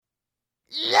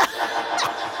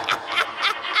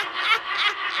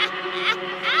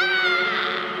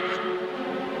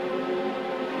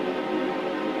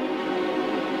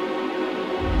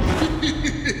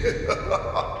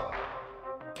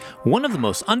One of the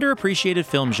most underappreciated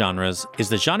film genres is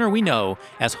the genre we know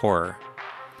as horror.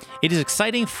 It is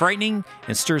exciting, frightening,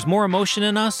 and stirs more emotion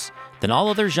in us than all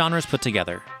other genres put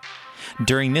together.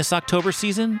 During this October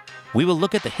season, we will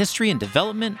look at the history and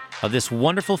development of this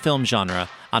wonderful film genre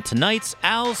on tonight's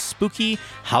Al's Spooky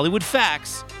Hollywood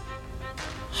Facts,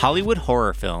 Hollywood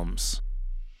Horror Films.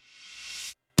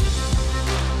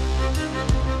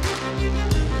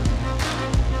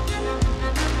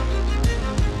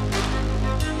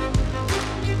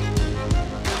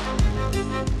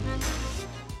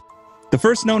 The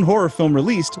first known horror film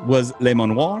released was Le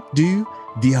Manoir du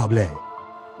Diable,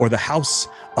 or The House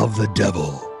of the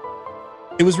Devil.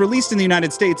 It was released in the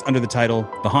United States under the title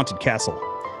The Haunted Castle.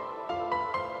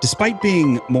 Despite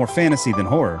being more fantasy than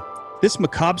horror, this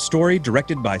macabre story,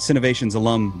 directed by Cinevation's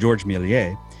alum Georges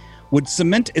Méliès, would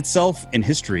cement itself in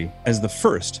history as the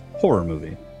first horror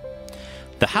movie.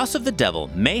 The House of the Devil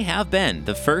may have been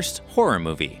the first horror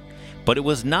movie, but it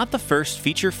was not the first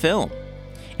feature film.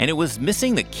 And it was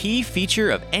missing the key feature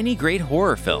of any great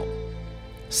horror film: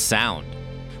 sound.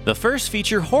 The first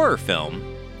feature horror film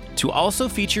to also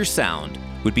feature sound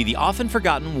would be the often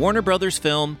forgotten Warner Brothers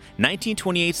film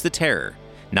 1928's The Terror,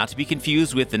 not to be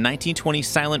confused with the 1920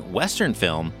 silent Western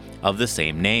film of the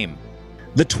same name.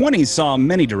 The 20s saw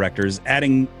many directors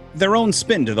adding their own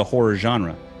spin to the horror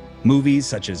genre. Movies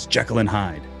such as Jekyll and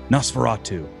Hyde,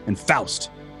 Nosferatu, and Faust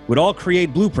would all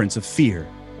create blueprints of fear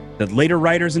that later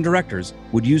writers and directors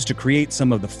would use to create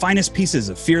some of the finest pieces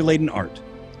of fear-laden art.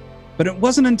 But it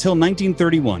wasn't until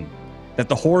 1931 that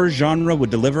the horror genre would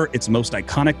deliver its most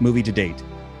iconic movie to date,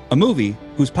 a movie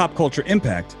whose pop culture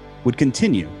impact would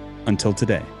continue until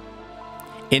today.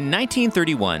 In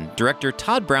 1931, director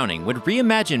Todd Browning would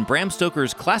reimagine Bram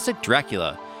Stoker's classic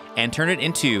Dracula and turn it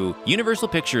into Universal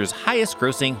Pictures'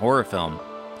 highest-grossing horror film.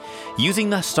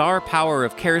 Using the star power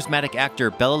of charismatic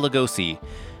actor Bela Lugosi,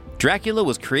 Dracula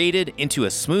was created into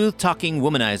a smooth-talking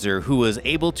womanizer who was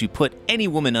able to put any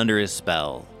woman under his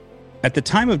spell. At the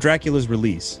time of Dracula's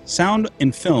release, sound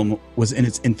in film was in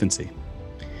its infancy.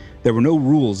 There were no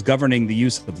rules governing the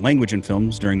use of language in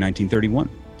films during 1931.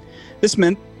 This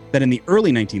meant that in the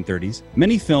early 1930s,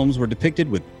 many films were depicted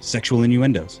with sexual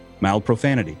innuendos, mild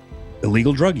profanity,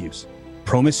 illegal drug use,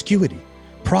 promiscuity,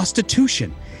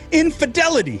 prostitution,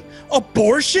 infidelity,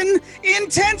 abortion,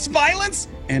 intense violence,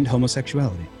 and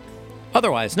homosexuality.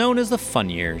 Otherwise known as the fun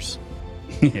years.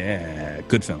 Yeah,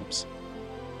 good films.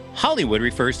 Hollywood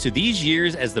refers to these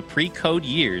years as the pre-code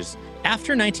years.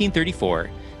 After 1934,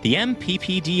 the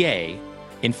MPPDA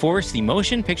enforced the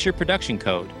Motion Picture Production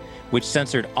Code, which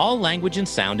censored all language and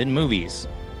sound in movies.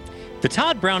 The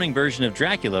Todd Browning version of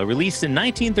Dracula, released in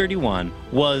 1931,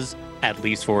 was, at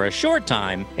least for a short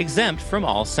time, exempt from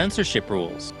all censorship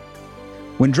rules.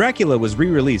 When Dracula was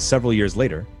re-released several years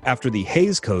later, after the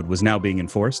Hays Code was now being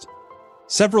enforced,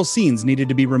 several scenes needed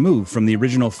to be removed from the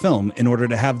original film in order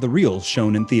to have the reels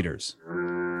shown in theaters.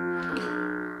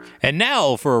 And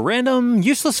now for a random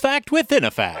useless fact within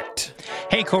a fact.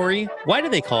 Hey Corey, why do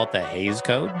they call it the Hays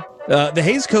Code? The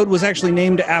Hays Code was actually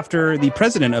named after the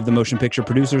president of the Motion Picture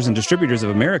Producers and Distributors of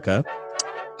America,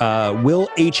 Will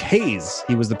H. Hays.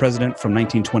 He was the president from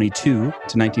 1922 to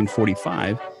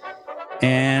 1945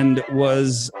 and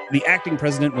was the acting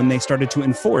president when they started to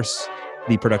enforce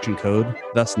the production code,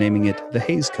 thus naming it the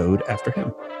Hays Code after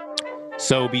him.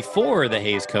 So before the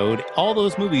Hays Code, all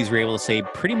those movies were able to say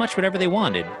pretty much whatever they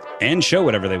wanted. And show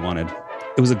whatever they wanted.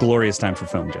 It was a glorious time for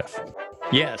film, Jeff.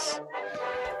 Yes.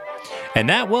 And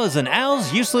that was an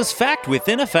Al's Useless Fact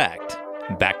Within a Fact.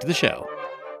 Back to the show.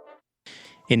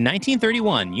 In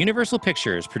 1931, Universal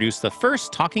Pictures produced the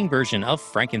first talking version of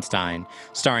Frankenstein,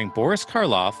 starring Boris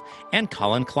Karloff and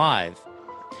Colin Clive.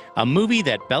 A movie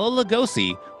that Bela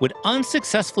Lugosi would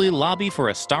unsuccessfully lobby for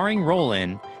a starring role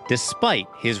in, despite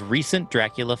his recent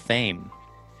Dracula fame.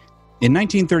 In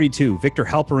 1932, Victor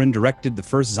Halperin directed the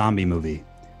first zombie movie,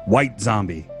 White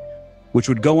Zombie, which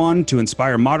would go on to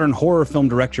inspire modern horror film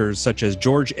directors such as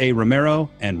George A. Romero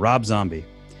and Rob Zombie.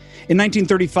 In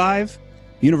 1935,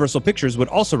 Universal Pictures would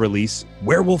also release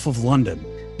Werewolf of London.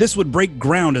 This would break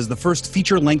ground as the first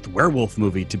feature-length werewolf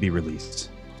movie to be released.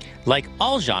 Like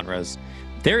all genres,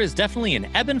 there is definitely an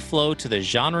ebb and flow to the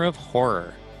genre of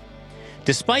horror.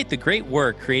 Despite the great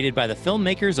work created by the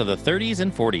filmmakers of the 30s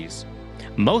and 40s,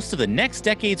 most of the next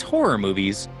decade's horror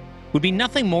movies would be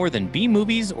nothing more than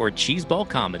B-movies or cheeseball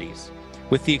comedies,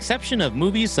 with the exception of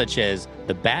movies such as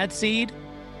The Bad Seed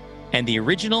and the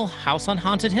original House on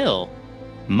Haunted Hill,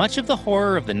 much of the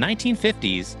horror of the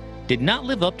 1950s did not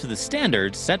live up to the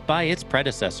standards set by its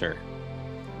predecessor.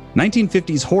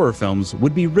 1950s horror films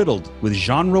would be riddled with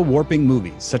genre-warping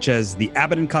movies such as the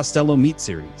Abbott and Costello Meat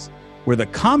series, where the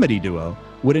comedy duo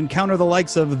would encounter the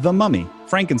likes of The Mummy,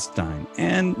 Frankenstein,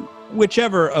 and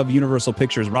whichever of Universal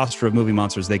Pictures' roster of movie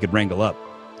monsters they could wrangle up.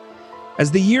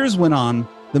 As the years went on,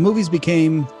 the movies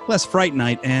became less Fright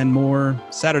Night and more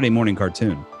Saturday morning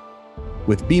cartoon,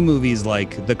 with B-movies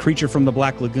like The Creature from the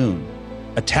Black Lagoon,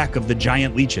 Attack of the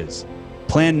Giant Leeches,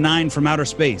 Plan 9 from Outer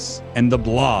Space, and The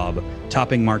Blob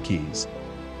topping marquees.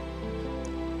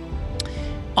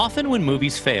 Often when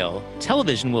movies fail,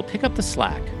 television will pick up the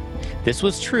slack. This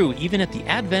was true even at the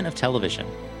advent of television.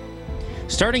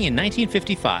 Starting in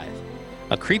 1955,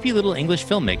 a creepy little English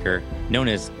filmmaker known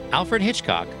as Alfred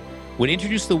Hitchcock would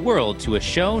introduce the world to a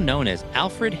show known as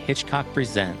Alfred Hitchcock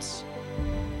Presents.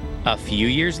 A few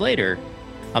years later,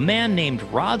 a man named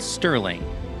Rod Serling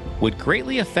would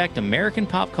greatly affect American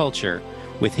pop culture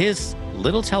with his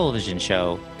little television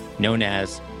show known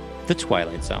as The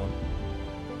Twilight Zone.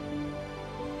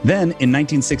 Then, in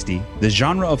 1960, the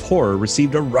genre of horror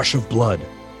received a rush of blood.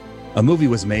 A movie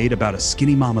was made about a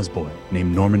skinny mama's boy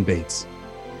named Norman Bates.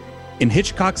 In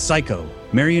Hitchcock's Psycho,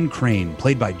 Marion Crane,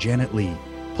 played by Janet Leigh,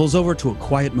 pulls over to a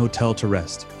quiet motel to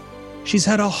rest. She's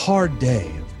had a hard day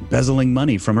of embezzling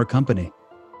money from her company.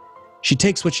 She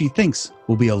takes what she thinks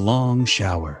will be a long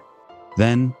shower.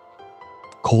 Then,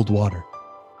 cold water,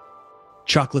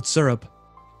 chocolate syrup,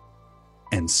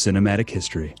 and cinematic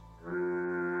history.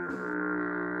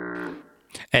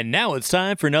 And now it's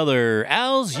time for another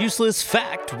Al's Useless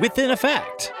Fact Within a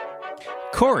Fact.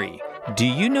 Corey, do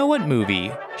you know what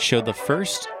movie showed the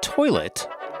first toilet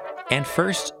and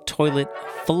first toilet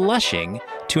flushing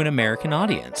to an American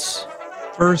audience?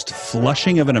 First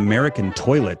flushing of an American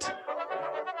toilet.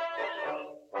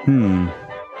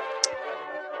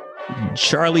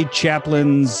 Charlie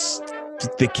Chaplin's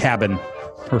The Cabin,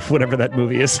 or whatever that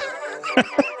movie is.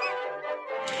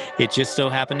 It just so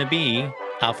happened to be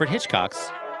Alfred Hitchcock's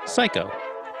Psycho.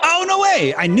 Oh, no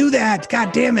way! I knew that!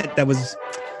 God damn it!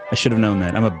 I should have known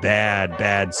that. I'm a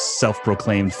bad,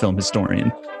 self-proclaimed film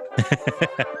historian.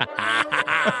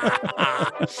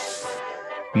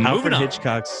 Alfred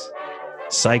Hitchcock's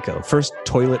Psycho. First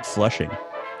toilet flushing.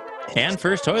 And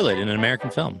first toilet in an American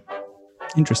film.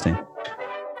 Interesting.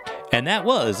 And that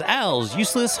was Al's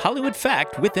Useless Hollywood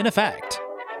Fact Within a Fact.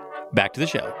 Back to the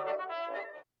show.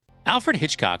 Alfred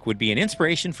Hitchcock would be an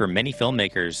inspiration for many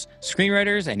filmmakers,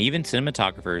 screenwriters, and even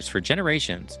cinematographers for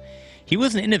generations. He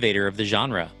was an innovator of the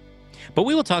genre. But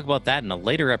we will talk about that in a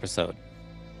later episode.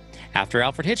 After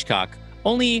Alfred Hitchcock,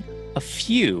 only a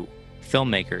few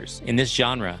filmmakers in this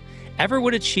genre ever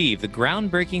would achieve the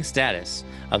groundbreaking status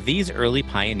of these early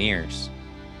pioneers.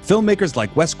 Filmmakers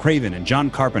like Wes Craven and John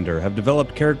Carpenter have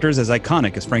developed characters as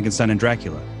iconic as Frankenstein and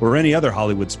Dracula, or any other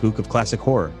Hollywood spook of classic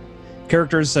horror.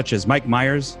 Characters such as Mike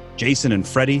Myers, Jason, and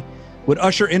Freddy would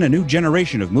usher in a new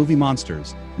generation of movie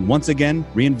monsters and once again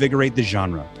reinvigorate the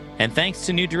genre. And thanks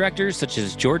to new directors such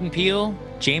as Jordan Peele,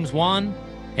 James Wan,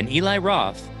 and Eli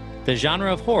Roth, the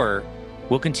genre of horror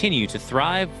will continue to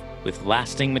thrive with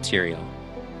lasting material.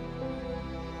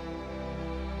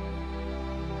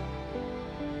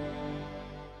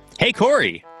 Hey,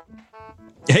 Corey.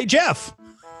 Hey, Jeff.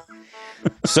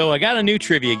 So I got a new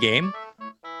trivia game.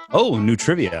 Oh, new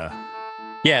trivia.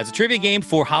 Yeah, it's a trivia game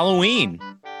for Halloween.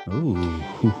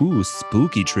 Ooh,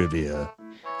 spooky trivia.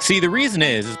 See, the reason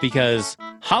is because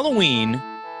Halloween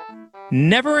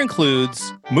never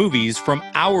includes movies from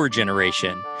our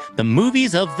generation. The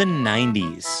movies of the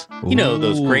 90s. You know,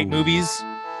 those great movies?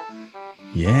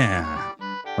 Yeah.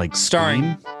 Like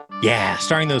starring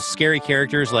those scary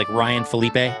characters like Ryan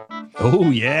Felipe. Oh,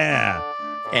 yeah.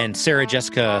 And Sally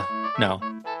Jesse. No.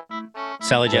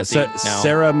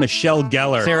 Sarah Michelle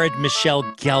Gellar. Sarah Michelle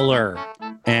Gellar.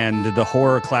 And the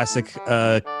horror classic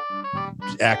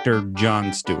actor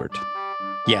Jon Stewart.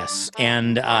 Yes,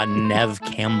 and Neve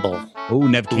Campbell. Oh,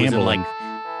 Neve Campbell.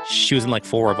 She was in like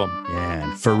 4 of them. Yeah,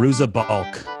 and Fairuza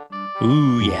Balk.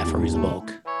 Ooh, yeah, Fairuza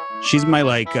Balk. She's my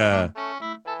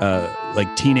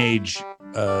teenage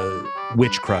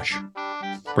witch crush.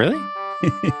 Really?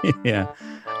 Yeah,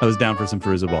 I was down for some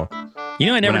Fairuza Balk. You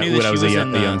know, I never knew that she was a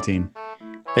young teen.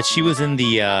 That she was in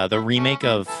the remake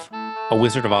of A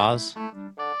Wizard of Oz.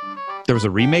 There was a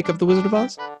remake of The Wizard of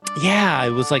Oz? Yeah,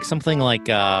 it was like something like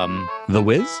The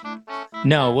Wiz?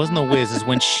 No, it wasn't The Wiz.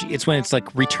 It's when it's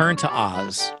like Return to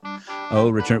Oz. Oh,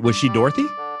 Return. Was she Dorothy?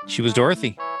 She was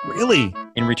Dorothy. Really?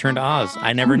 In Return to Oz.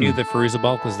 I never knew that Fairuza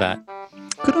Balk was that.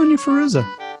 Good on you, Fairuza.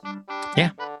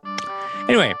 Yeah.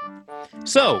 Anyway,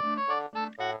 so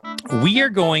we are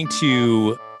going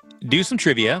to do some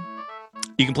trivia.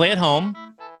 You can play at home.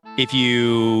 If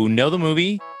you know the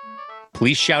movie,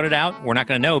 please shout it out. We're not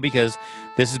going to know because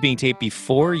this is being taped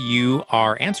before you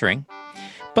are answering.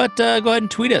 But go ahead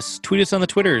and tweet us. Tweet us on the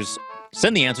Twitters.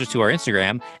 Send the answers to our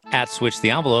Instagram at Switch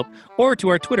the Envelope or to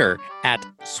our Twitter at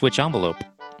Switch Envelope.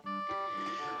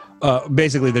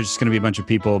 Basically, there's just going to be a bunch of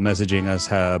people messaging us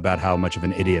about how much of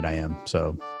an idiot I am.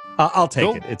 So I'll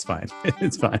take it. It's fine.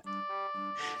 It's fine.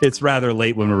 It's rather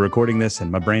late when we're recording this,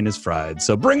 and my brain is fried.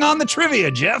 So bring on the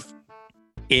trivia, Jeff.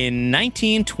 In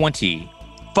 1920.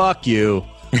 Fuck you.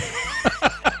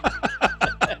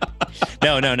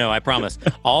 No, I promise.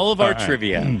 All of our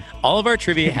trivia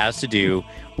has to do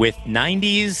with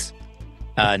 90s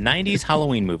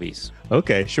Halloween movies.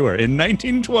 Okay, sure. In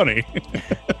 1920.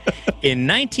 In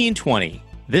 1920,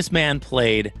 this man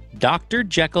played Dr.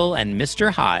 Jekyll and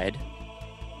Mr. Hyde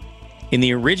in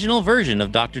the original version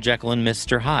of Dr. Jekyll and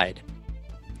Mr. Hyde.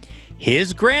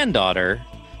 His granddaughter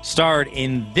starred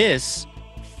in this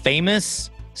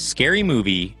famous scary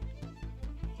movie.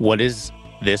 What is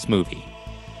this movie?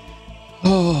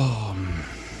 Oh,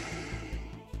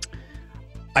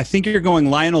 I think you're going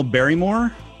Lionel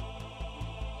Barrymore.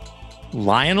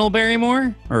 Lionel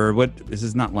Barrymore? Or what? This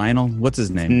is not Lionel. What's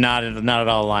his name? Not at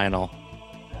all Lionel.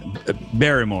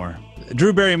 Barrymore.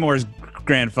 Drew Barrymore's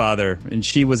grandfather, and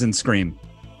she was in Scream.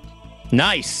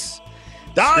 Nice.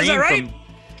 Oh, is that right?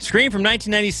 Scream from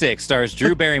 1996 stars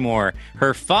Drew Barrymore.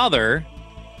 Her father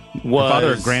was... Her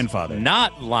father or grandfather?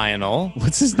 Not Lionel.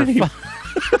 What's his name?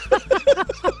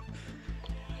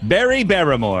 Barry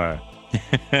Barrymore.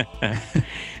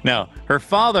 No, her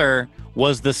father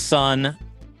was the son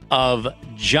of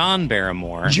John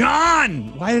Barrymore.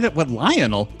 John! What,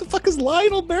 Lionel? What the fuck is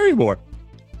Lionel Barrymore?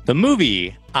 The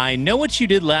movie, I Know What You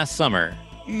Did Last Summer,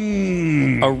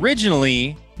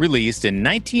 originally released in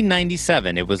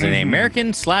 1997. It was an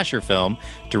American slasher film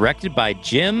directed by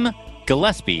Jim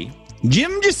Gillespie.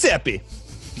 Jim Giuseppe.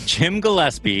 Jim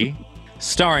Gillespie,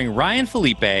 starring Ryan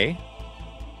Felipe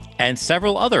and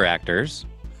several other actors.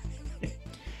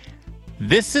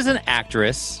 This is an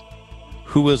actress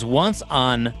who was once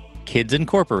on Kids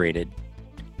Incorporated.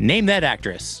 Name that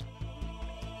actress.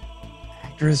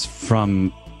 Actress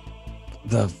from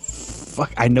the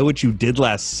fuck? I Know What You Did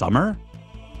Last Summer?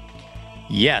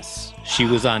 Yes, she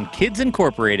was on Kids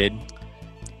Incorporated.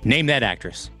 Name that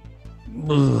actress.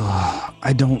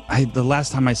 The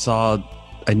last time I saw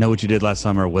I Know What You Did Last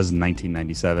Summer was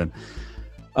 1997.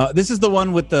 This is the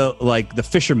one with the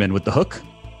fisherman with the hook?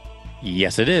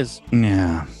 Yes, it is.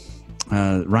 Yeah.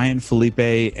 Ryan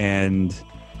Felipe, and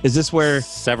is this where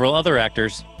several other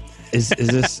actors? Is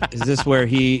this where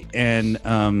he and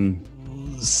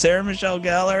Sarah Michelle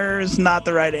Gellar is not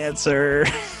the right answer?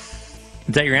 Is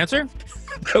that your answer?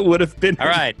 That would have been. All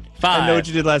right. 5. I Know What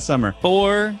You Did Last Summer.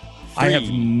 4. 3, I have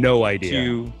no idea.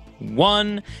 2,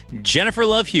 1. Jennifer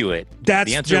Love Hewitt.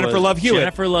 That's Jennifer Love Hewitt.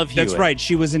 Jennifer Love Hewitt. That's right.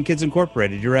 She was in Kids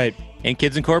Incorporated. You're right. In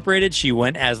Kids Incorporated, she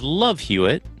went as Love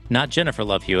Hewitt, not Jennifer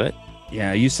Love Hewitt.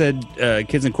 Yeah, you said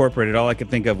Kids Incorporated. All I could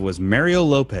think of was Mario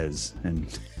Lopez, and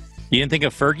you didn't think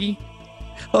of Fergie?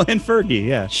 Oh, and Fergie,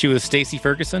 yeah. She was Stacey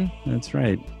Ferguson. That's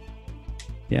right.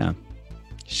 Yeah.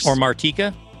 Or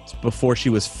Martika. It's before she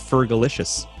was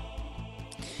Fergalicious.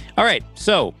 All right,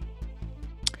 so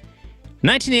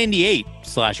 1988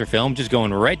 slasher film, just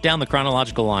going right down the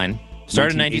chronological line.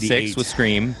 Started in 96 with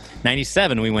Scream.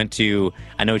 97, we went to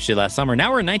I Know What You Did Last Summer.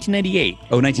 Now we're in 1998.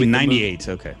 Oh, 1998.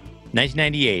 Okay.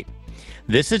 1998.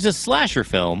 This is a slasher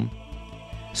film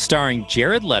starring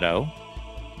Jared Leto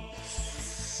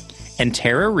and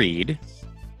Tara Reid.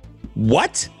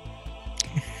 What?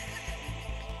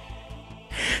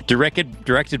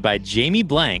 Directed by Jamie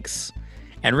Blanks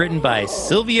and written by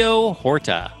Silvio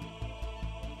Horta.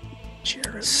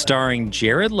 Starring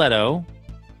Jared Leto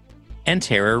and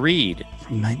Tara Reid.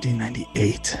 From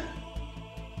 1998.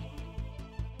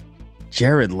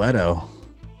 Jared Leto.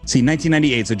 See,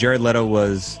 1998, so Jared Leto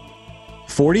was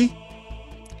 40? He's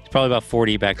probably about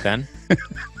 40 back then.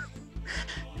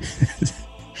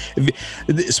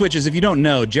 Switches, if you don't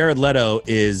know, Jared Leto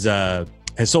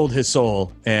has sold his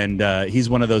soul, and he's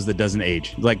one of those that doesn't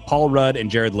age. Like Paul Rudd and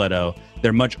Jared Leto,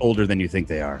 they're much older than you think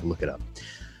they are. Look it up.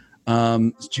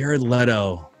 Jared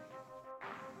Leto.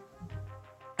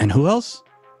 And who else?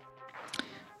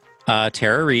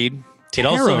 Tara Reid. It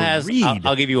also has,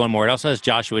 I'll give you one more. It also has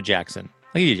Joshua Jackson.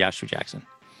 I'll give you Joshua Jackson.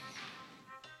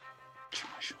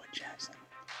 Joshua Jackson.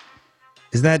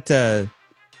 Is that the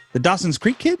Dawson's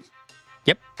Creek kid?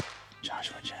 Yep.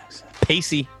 Joshua Jackson.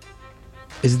 Pacey.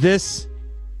 Is this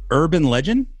Urban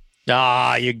Legend?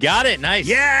 Ah, you got it. Nice.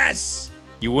 Yes!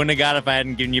 You wouldn't have got it if I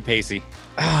hadn't given you Pacey.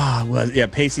 Ah, well, yeah,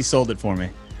 Pacey sold it for me.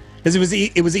 Because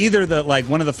it was either the like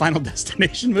one of the Final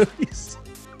Destination movies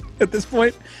at this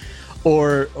point,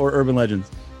 or Urban Legends.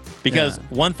 Because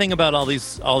one thing about all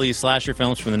these slasher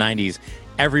films from the 90s,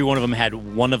 every one of them had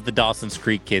one of the Dawson's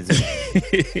Creek kids in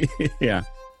it. Yeah.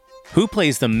 Who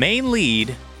plays the main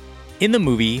lead in the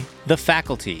movie The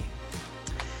Faculty?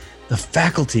 The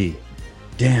Faculty.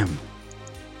 Damn.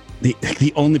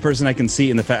 The only person I can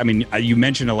see in the I mean, you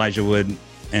mentioned Elijah Wood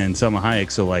and Selma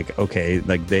Hayek, so like, okay,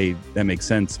 like that makes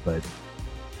sense, but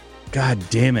God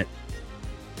damn it.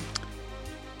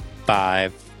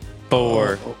 5,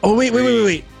 4. Oh,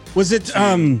 wait. Was it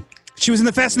she was in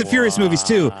the Fast and the Furious movies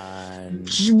too. Dude,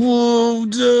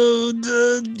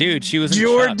 she was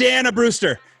Jordana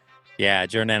Brewster. Yeah,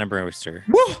 Jordana Brewster.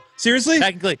 Woo! Seriously?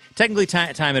 Technically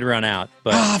time had run out,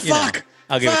 but fuck.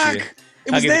 I'll give it to you.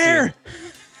 It was there.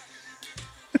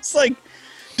 It's like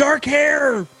dark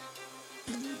hair.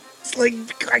 It's like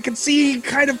I could see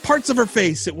kind of parts of her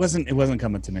face. It wasn't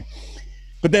coming to me.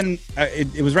 But then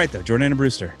it was right though. Jordana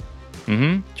Brewster.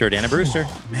 Mm-hmm. Jordana Brewster.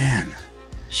 Oh, man.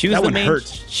 She was that the main.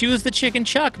 Hurt. She was the chicken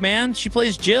Chuck, man. She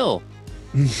plays Jill.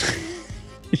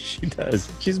 She does.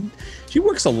 She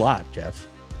works a lot, Jeff.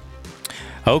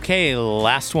 Okay,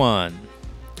 last one.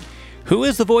 Who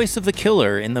is the voice of the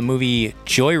killer in the movie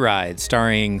Joyride,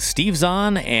 starring Steve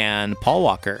Zahn and Paul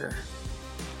Walker?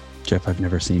 Jeff, I've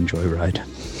never seen Joyride.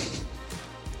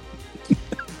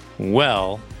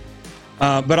 Well,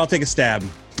 but I'll take a stab.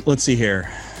 Let's see here.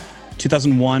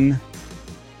 2001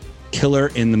 killer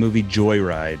in the movie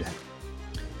Joyride.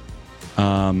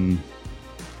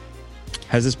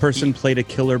 Has this person played a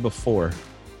killer before?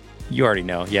 you already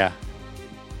know. Yeah.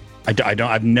 I don't.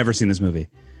 I've never seen this movie.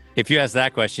 If you ask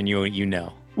that question, you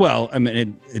know. Well, I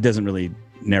mean, it doesn't really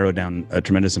narrow down a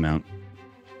tremendous amount,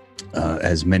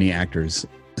 as many actors,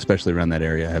 especially around that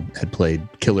area, had played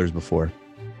killers before.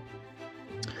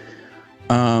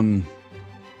 Ed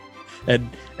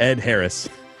Harris.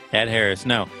 Ed Harris.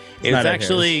 No,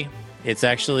 it's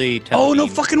actually Ted Oh, Levine. no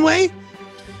fucking way.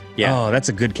 Yeah. Oh, that's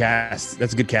a good cast.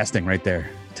 That's a good casting right there.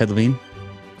 Ted Levine.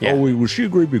 Yeah. Oh, was she a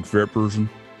great big fat person?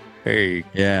 Hey.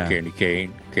 Yeah. Candy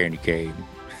cane.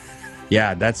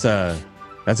 Yeah, that's a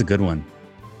good one.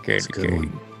 Candy a good cane.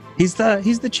 one. He's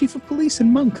the chief of police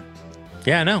in Monk.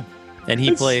 Yeah, I know. And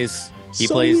he plays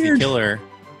so the weird. killer.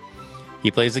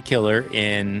 He plays the killer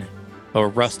in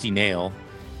Rusty Nail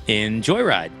in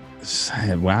Joyride.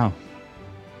 Wow.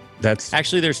 That's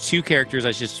Actually, there's two characters.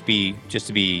 Just to be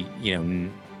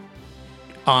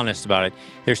honest about it.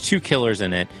 There's two killers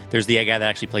in it. There's the guy that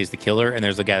actually plays the killer, and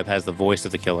there's the guy that has the voice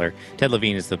of the killer. Ted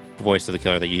Levine is the voice of the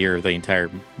killer that you hear the entire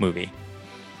movie.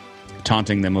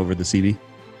 taunting them over the CB.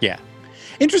 Yeah.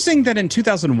 Interesting that in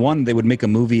 2001 they would make a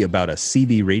movie about a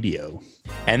CB radio.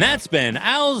 And that's been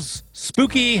Al's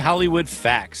Spooky Hollywood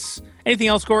Facts. Anything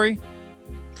else, Corey?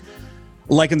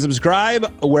 Like and subscribe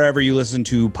wherever you listen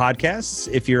to podcasts.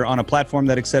 If you're on a platform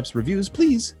that accepts reviews,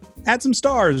 please add some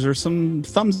stars or some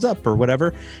thumbs up or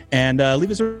whatever, and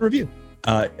leave us a review.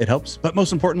 It helps. But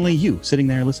most importantly, you sitting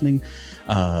there listening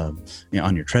on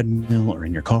your treadmill or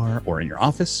in your car or in your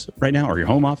office right now, or your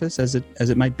home office as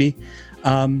it might be.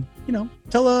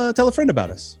 Tell a friend about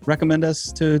us. Recommend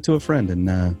us to a friend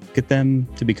and get them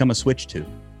to become a Switch too.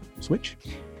 Switch?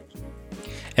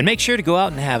 And make sure to go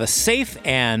out and have a safe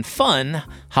and fun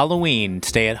Halloween.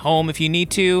 Stay at home if you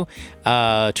need to.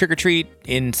 Trick or treat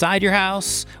inside your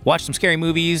house. Watch some scary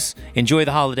movies. Enjoy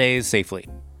the holidays safely.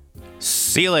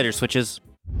 See you later, Switches.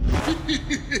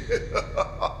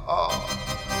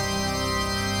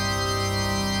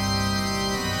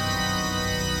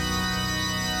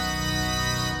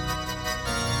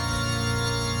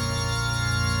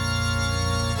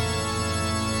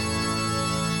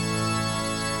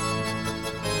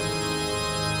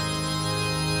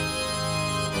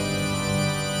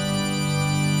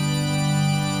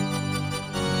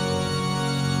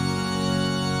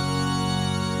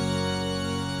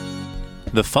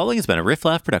 The following has been a Riff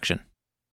Laugh production.